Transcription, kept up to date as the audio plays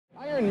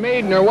Iron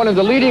Maiden are one of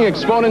the leading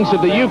exponents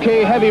of the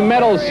UK heavy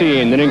metal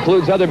scene that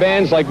includes other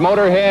bands like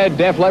Motorhead,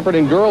 Def Leppard,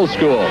 and Girls'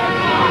 School.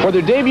 For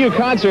their debut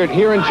concert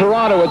here in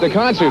Toronto at the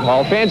Concert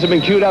Hall, fans have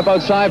been queued up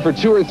outside for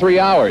 2 or 3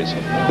 hours.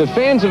 The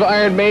fans of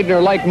Iron Maiden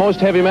are, like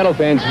most heavy metal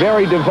fans,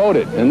 very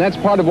devoted, and that's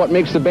part of what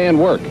makes the band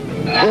work.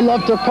 They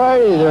love to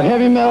party. They're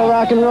heavy metal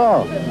rock and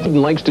roll.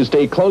 Maiden likes to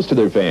stay close to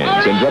their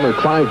fans, and drummer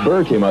Clive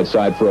Burr came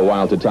outside for a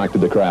while to talk to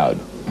the crowd.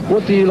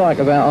 What do you like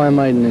about Iron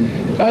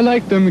Maiden? I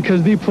like them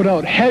because they put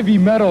out heavy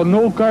metal,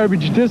 no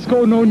garbage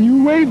disco, no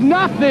new wave,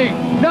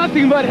 nothing!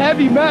 Nothing but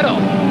heavy metal!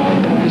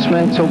 This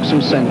man talks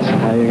some sense.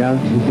 There you go.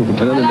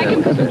 I like him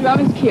because the drum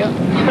is cute.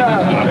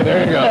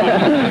 There you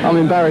go. I'm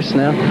embarrassed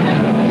now.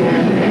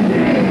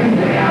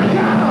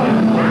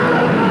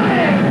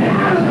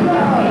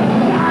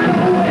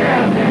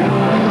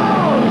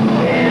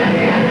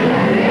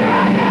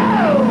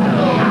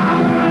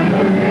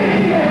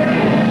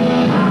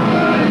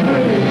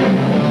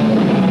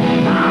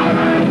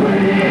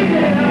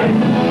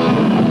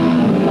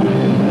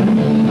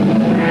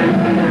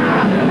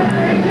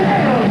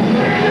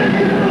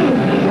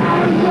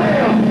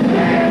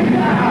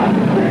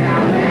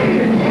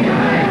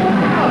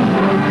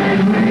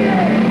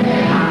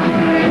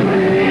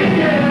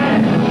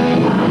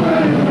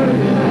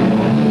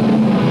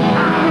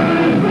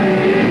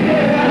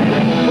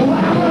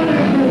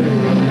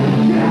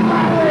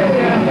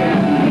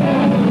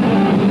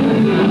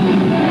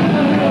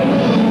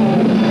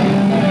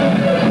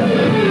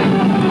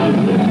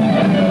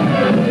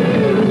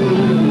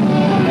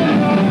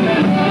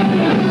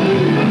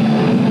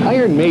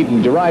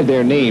 Maiden derived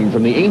their name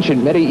from the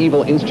ancient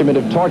medieval instrument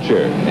of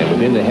torture, and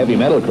within the heavy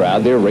metal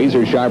crowd, their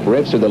razor-sharp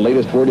riffs are the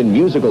latest word in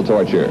musical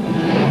torture.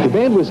 The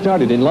band was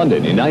started in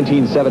London in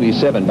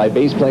 1977 by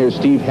bass player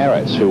Steve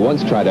Harris, who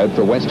once tried out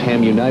for West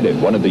Ham United,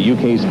 one of the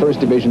UK's first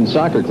division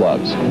soccer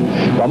clubs.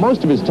 While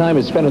most of his time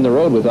is spent on the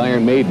road with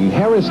Iron Maiden,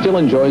 Harris still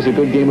enjoys a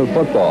good game of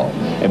football.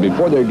 And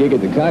before their gig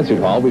at the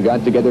Concert Hall, we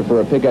got together for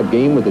a pickup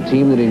game with a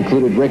team that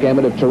included Rick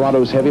Emmett of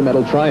Toronto's Heavy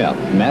Metal Triumph,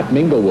 Matt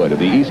Minglewood of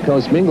the East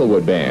Coast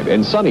Minglewood Band,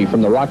 and Sonny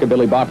from the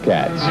Rockabilly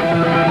Bobcats.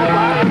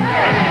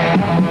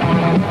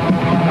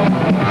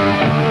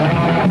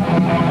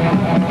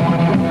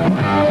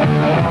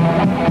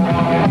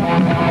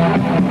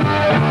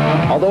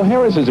 Although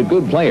Harris is a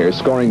good player,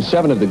 scoring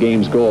 7 of the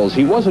game's goals,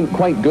 he wasn't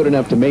quite good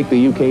enough to make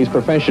the UK's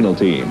professional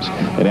teams,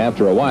 and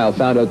after a while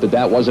found out that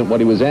that wasn't what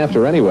he was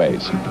after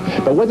anyways.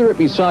 But whether it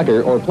be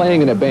soccer or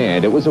playing in a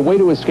band, it was a way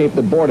to escape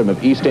the boredom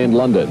of East End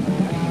London.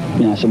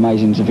 You know, it's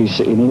amazing to be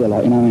sitting here,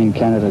 like, you know, in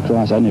Canada.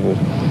 Christ, I never would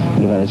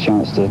have had a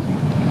chance to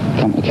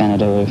come to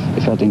Canada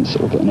if I didn't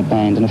sort of get in a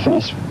band, and I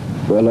think that's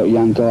what a lot of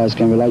young guys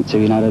can relate to.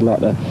 You know, they'd like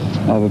to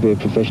either be a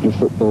professional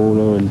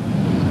footballer and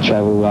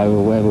travel over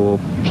or whatever, or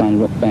playing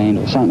a rock band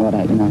or something like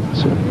that, you know.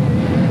 So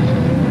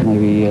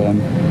maybe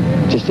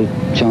just a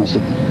chance to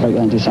break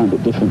out and do something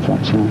a bit different,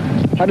 perhaps, you know.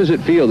 How does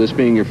it feel, this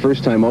being your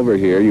first time over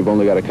here? You've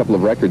only got a couple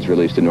of records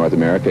released in North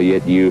America,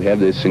 yet you have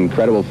this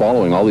incredible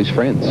following, all these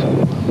friends.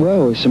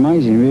 Well, it's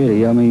amazing,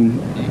 really. I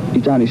mean,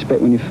 you don't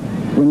expect when you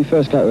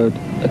first go to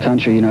a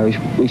country, you know,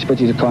 we expect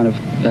you to kind of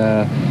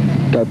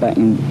go back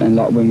and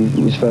like when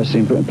we was first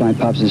in Britain playing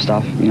pubs and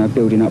stuff, you know,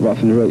 building up right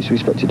from the roots. We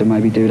expected to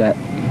maybe do that,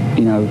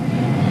 you know,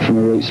 from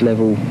a roots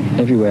level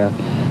everywhere.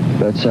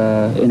 But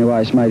in a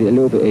way, it's made it a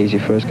little bit easier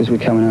for us because we're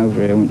coming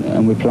over here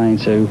and we're playing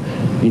to,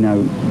 you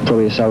know,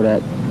 probably a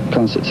sold-out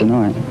concert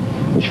tonight,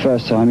 which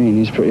first time in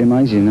is pretty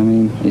amazing. I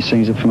mean, it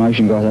seems the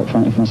promotion guys up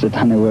front must have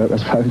done their work, I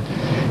suppose.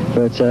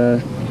 But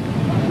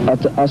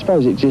I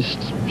suppose it just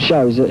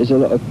shows that there's a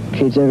lot of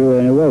kids everywhere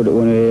in the world that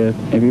want to hear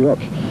heavy rock.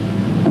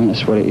 I mean,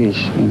 that's what it is,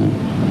 you know.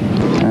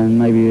 And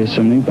maybe there's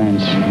some new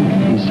bands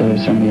instead of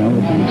some of the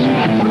older bands.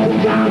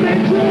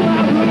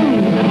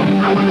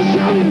 I want to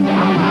show you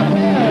how I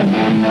feel.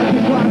 I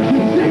just want to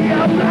sing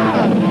out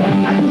loud.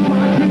 I just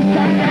want to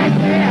stand right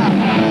there.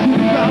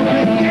 You don't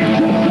get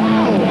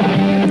control.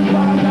 You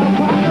find out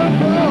how to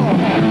grow.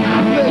 I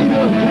made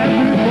us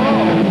every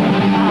ball.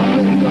 I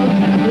made us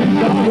every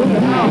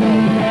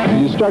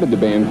song. You started the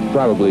band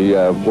probably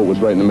what was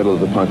right in the middle of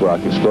the punk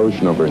rock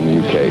explosion over in the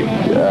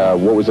UK.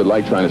 What was it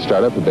like trying to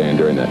start up a band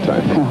during that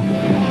time?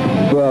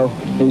 Well,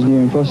 it was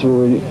near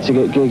impossible to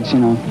get gigs, you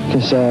know,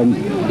 because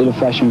the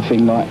fashion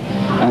thing, like,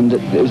 and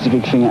it was the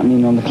big thing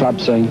happening on the club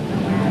scene.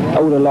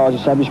 All the large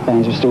established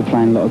bands were still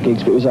playing a lot of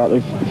gigs, but it was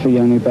like for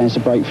young new bands to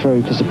break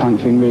through, because the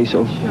punk thing really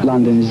sort of,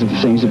 London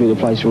seems to be the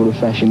place for all the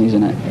fashion,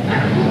 isn't it?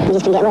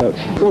 Just to get right.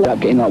 Ended up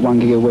getting like 1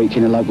 gig a week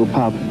in a local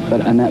pub,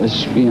 and that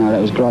was, you know,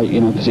 that was great, you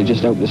know, because it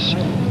just helped us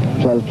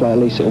play at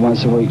least sort of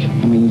once a week.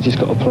 I mean, you just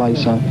got to play,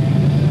 so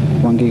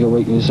 1 gig a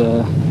week was,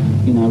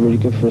 you know, really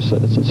good for us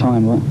at the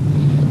time, right?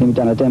 Then we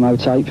done a demo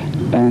tape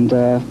and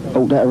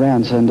brought that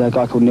around, and a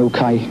guy called Neil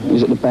Kay, who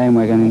was at the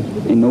Bandwagon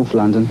in North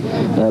London,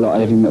 a lot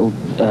of heavy metal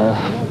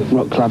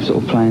rock clubs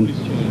sort of playing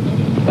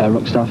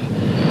rock stuff.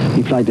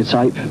 He played the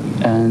tape,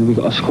 and we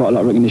got quite a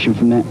lot of recognition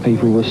from that.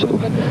 People were sort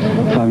of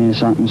phoning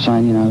us up and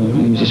saying, you know,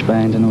 who's this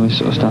band and all this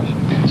sort of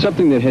stuff.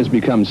 Something that has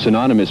become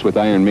synonymous with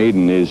Iron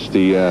Maiden is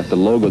the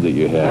logo that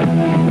you have.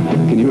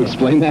 Can you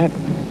explain that?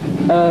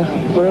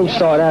 When it all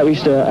started out, we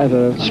used to have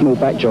a small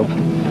back job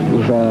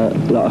with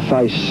like a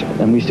face,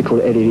 and we used to call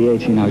it Eddie the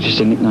Ed, you know, just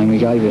a nickname we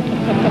gave it.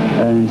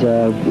 And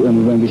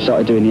when we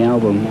started doing the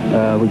album,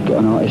 we got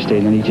an artist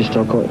in, and he just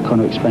got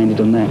kind of expanded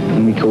on that,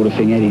 and we call the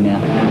thing Eddie now.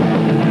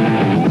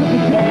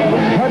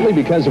 Partly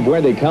because of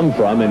where they come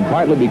from, and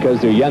partly because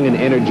they're young and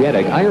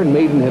energetic, Iron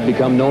Maiden have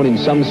become known in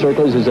some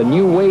circles as a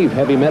new wave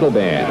heavy metal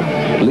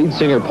band. Lead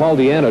singer Paul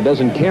Di'Anno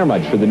doesn't care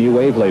much for the new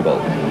wave label.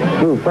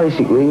 Well,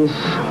 basically,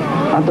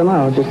 I don't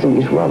know, I just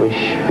think it's rubbish,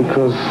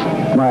 because,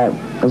 like,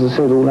 as I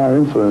said, all our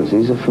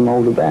influences are from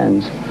older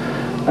bands.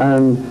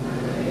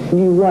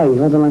 New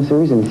wave, I don't know if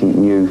there is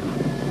anything new,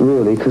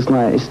 really, because,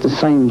 like, it's the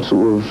same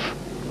sort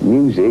of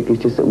music,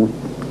 it's just that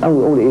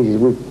all it is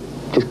we've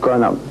just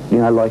grown up, you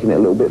know, liking it a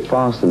little bit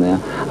faster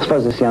now. I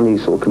suppose that's the only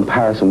sort of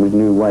comparison with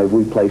new wave,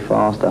 we play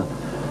faster.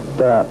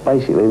 But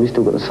basically, we've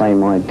still got the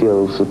same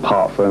ideals,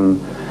 apart from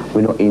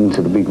we're not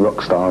into the big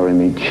rock star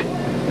image.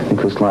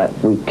 Because, like,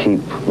 we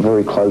keep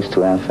very close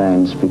to our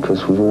fans,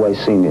 because we've always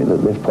seen it that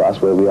they've put us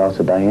where we are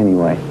today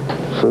anyway.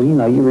 So, you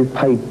know, you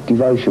repay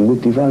devotion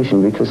with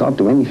devotion, because I'd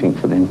do anything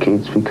for them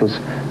kids, because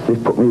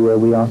they've put me where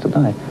we are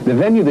today. The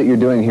venue that you're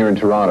doing here in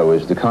Toronto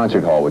is the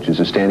concert hall, which is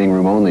a standing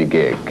room only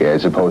gig,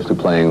 as opposed to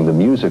playing the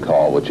music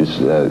hall, which is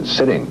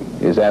sitting.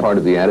 Is that part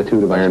of the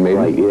attitude of Iron Maiden?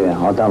 Right, yeah,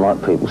 I don't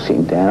like people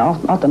sitting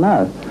down. I don't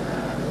know.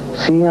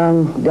 See,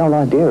 the whole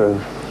idea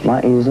of,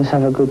 like, is let's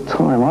have a good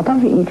time. I don't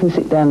think you can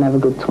sit down and have a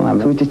good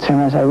time. So we just turn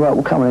around and say, right,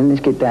 well, come on in,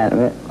 let's get down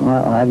to it.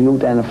 Right, I'll have you all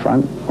down the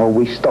front, or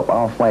we stop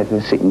halfway if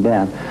they're sitting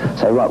down.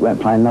 Say, right, we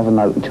won't play another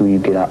note until you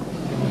get up.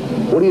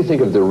 What do you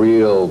think of the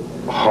real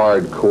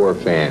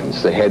hardcore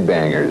fans, the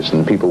headbangers,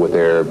 and people with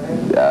their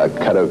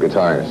cutout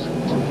guitars?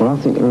 Well, I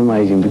think they're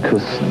amazing,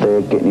 because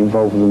they're getting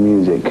involved with the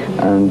music,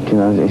 and, you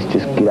know, it's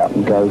just get up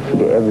and go,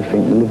 forget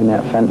everything, living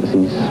out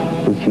fantasies,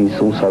 which is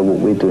also what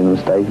we're doing on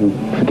stage.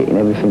 We're forgetting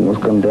everything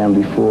that's gone down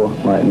before,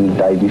 like the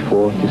day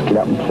before, just get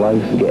up and play,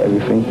 forget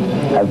everything,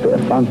 have a bit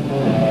of fun.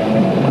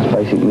 That's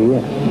basically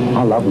it.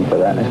 I love them for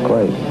that, that's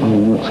great. I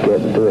mean, I'm not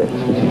scared to do it,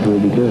 which is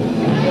really good.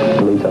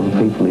 It leads other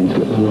people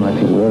into it as well. I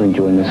think we're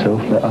enjoying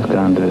themselves, let us go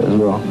and do it as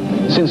well.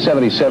 Since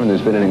 '77,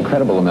 there's been an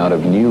incredible amount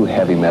of new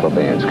heavy metal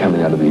bands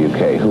coming out of the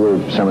UK. Who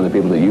are some of the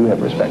people that you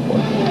have respect for?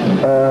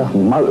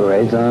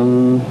 Motorhead,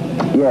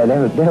 yeah,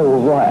 they're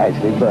all right,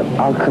 actually, but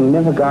I can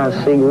never go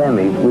and see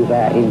Lemmy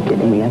without him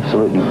getting me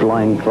absolutely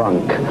blind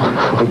drunk,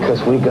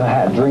 because we go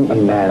out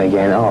drinking now and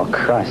again. Oh,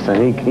 Christ,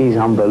 and he's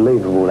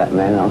unbelievable, that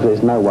man.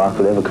 There's no way I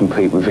could ever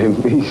compete with him.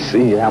 He's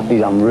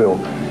unreal.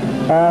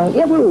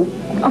 Yeah, we're all,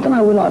 I don't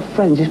know, we're like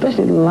friends,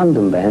 especially the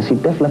London bands. See,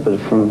 Def Leppard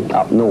from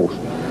up north,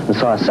 and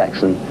so are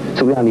Saxon.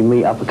 So we only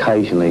meet up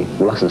occasionally.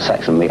 Well, us and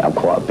Saxon meet up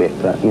quite a bit,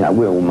 but, you know,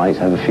 we're all mates,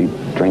 have a few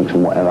drinks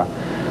and whatever.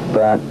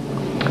 But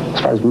I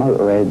suppose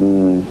Motorhead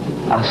and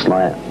us,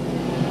 like,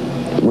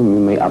 when we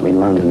meet up in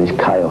London, it's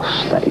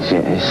chaos. That is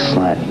it. It's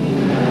like,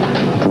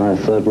 I don't know,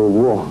 Third World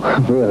War,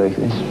 really.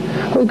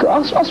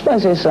 I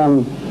suppose there's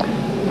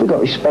we've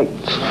got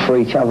respect for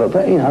each other,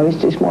 but, you know,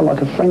 it's just more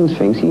like a friends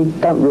thing. So you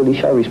don't really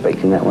show respect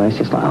in that way. It's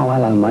just like, oh,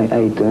 hello, mate, how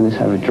you doing? Let's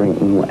have a drink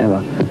and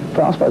whatever.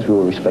 But I suppose we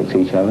all respect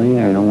each other,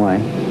 yeah, in a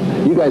way.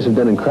 You guys have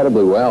done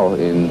incredibly well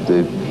in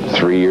the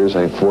 4 years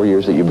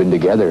that you've been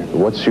together.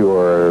 What's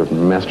your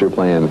master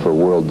plan for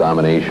world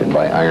domination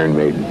by Iron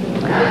Maiden?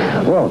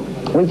 Well,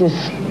 we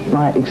just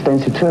like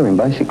extensive touring,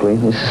 basically.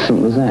 It's as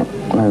simple as that.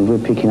 And we're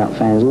picking up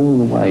fans all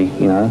the way,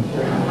 you know.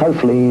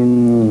 Hopefully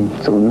in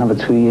sort of another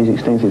 2 years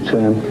extensive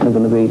touring, they're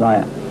going to be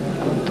like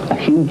a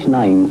huge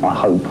name, I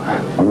hope.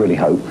 I really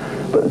hope.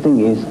 But the thing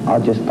is, I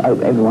just hope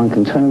everyone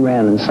can turn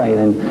around and say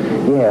then,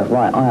 yeah,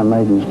 right, Iron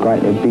Maiden's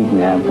great, they're big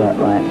now, but,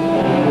 like,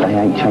 they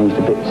ain't changed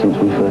a bit since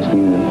we first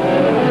knew them.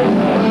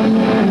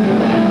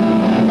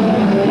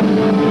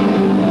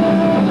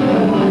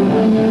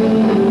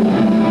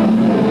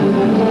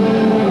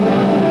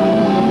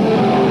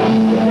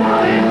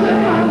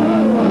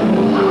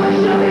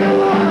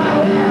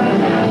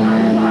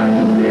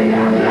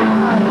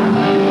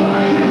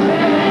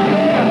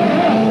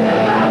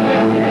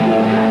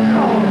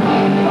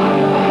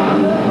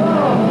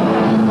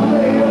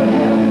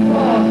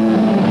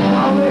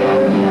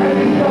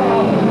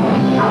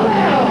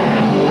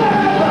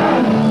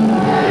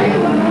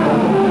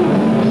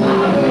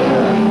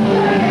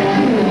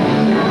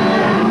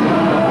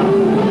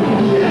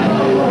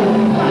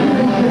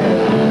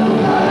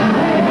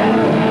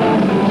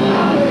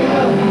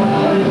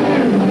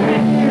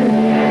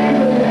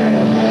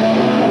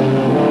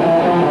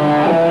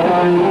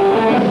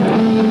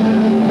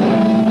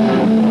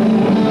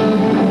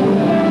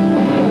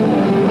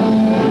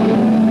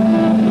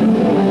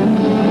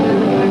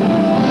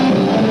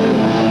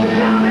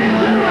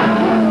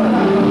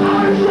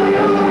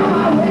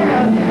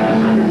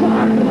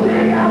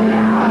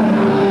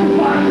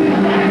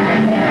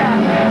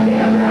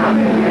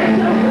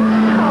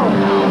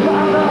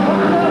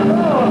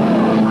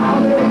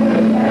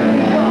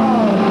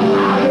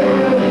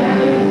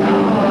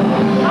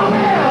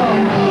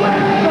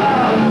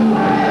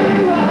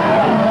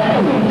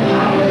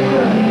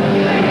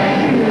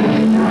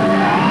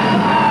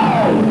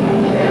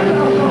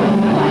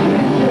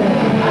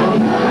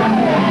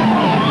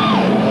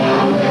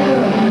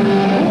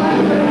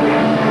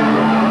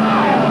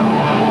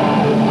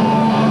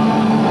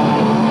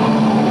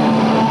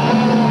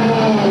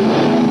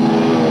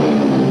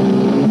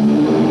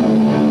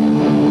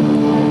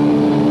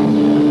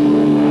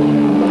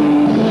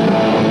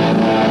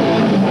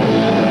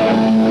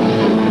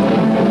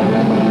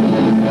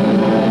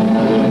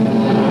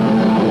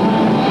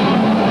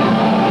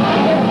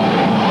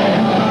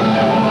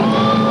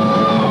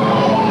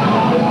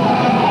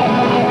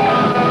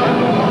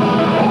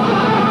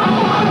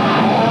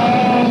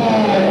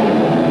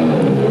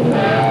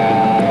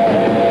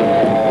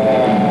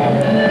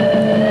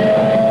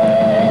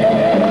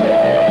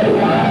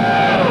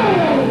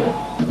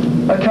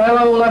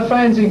 all our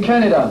fans in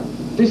Canada.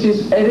 This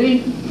is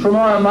Eddie from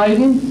Iron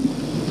Maiden.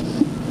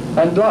 And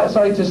I'd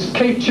like to say to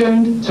keep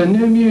tuned to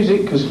new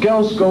music because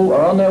Girls' School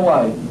are on their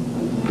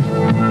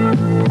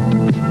way.